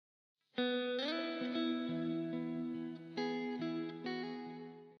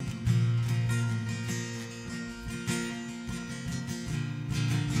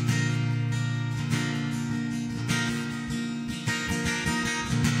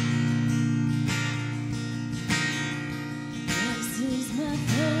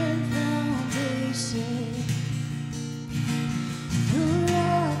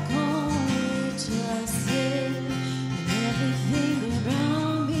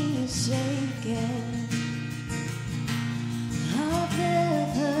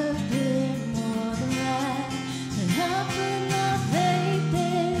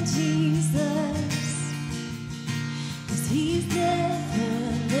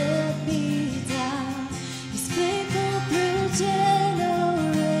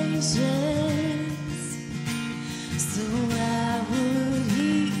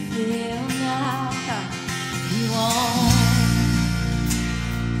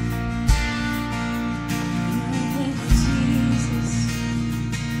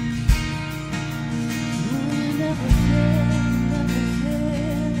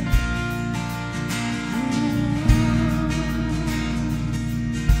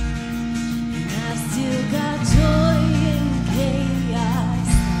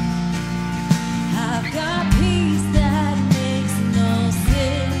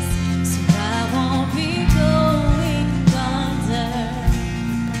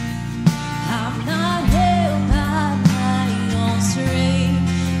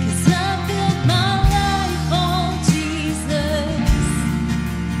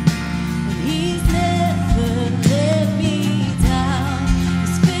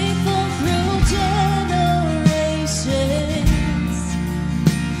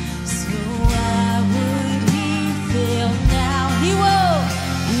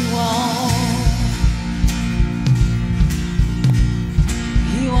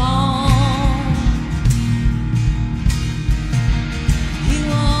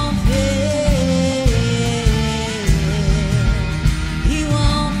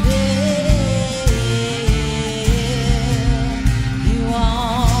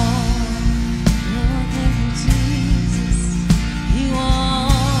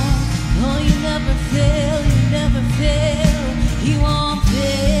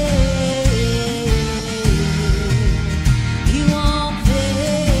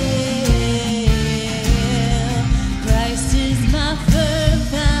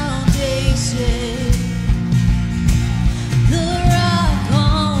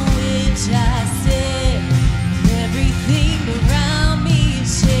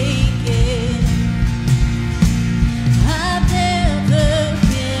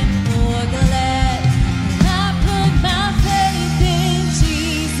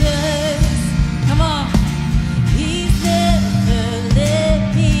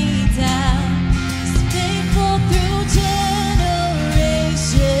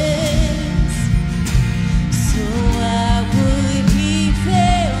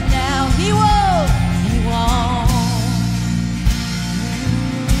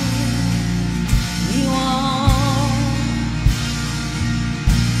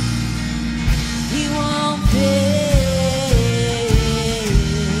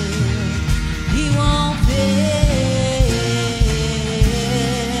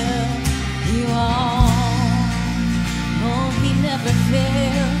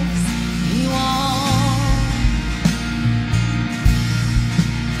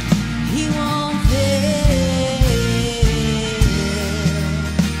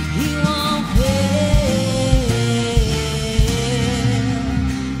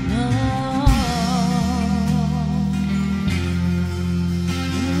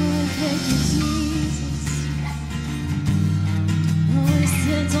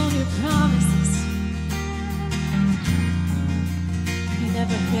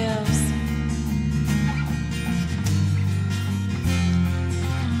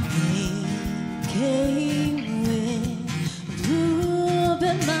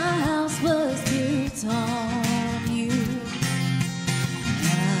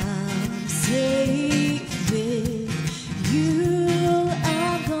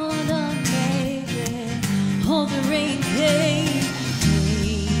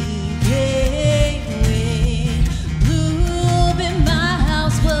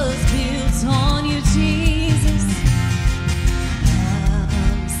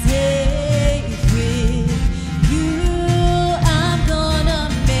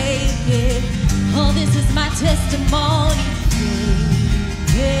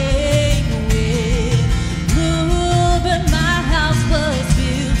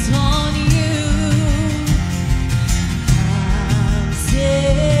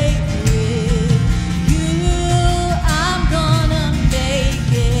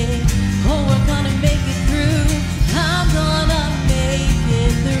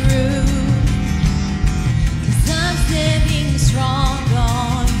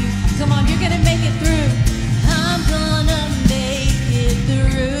it through. I'm gonna make it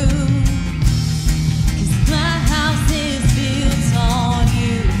through. 'Cause my house is built on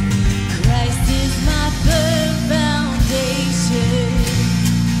you. Christ is my firm foundation.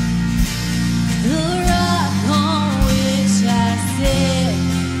 The rock on which I stand.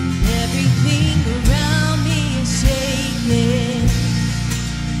 Everything around me is shaking.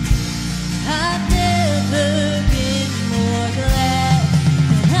 I've never been more glad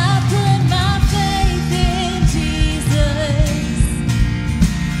that I put my faith in Jesus.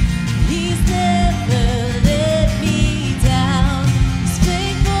 He's never let me down. He's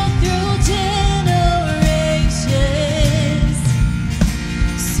faithful through generations.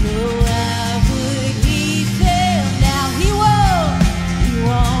 So why would he fail now? He won't. He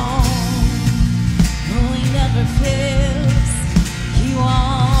won't. Oh, he never fails. He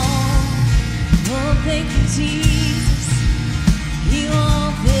won't. Oh, thank you, Jesus. He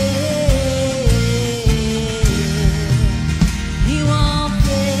won't fail. He won't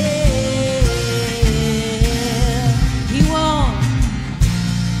fail. He won't.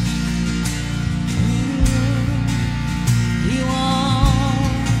 He won't.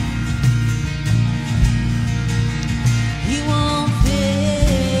 He won't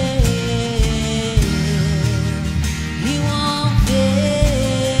fail. He won't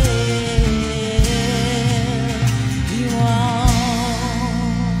fail. He won't.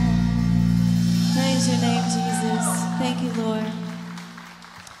 Praise your name, Jesus. Thank you, Lord.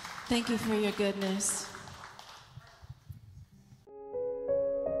 Thank you for your goodness.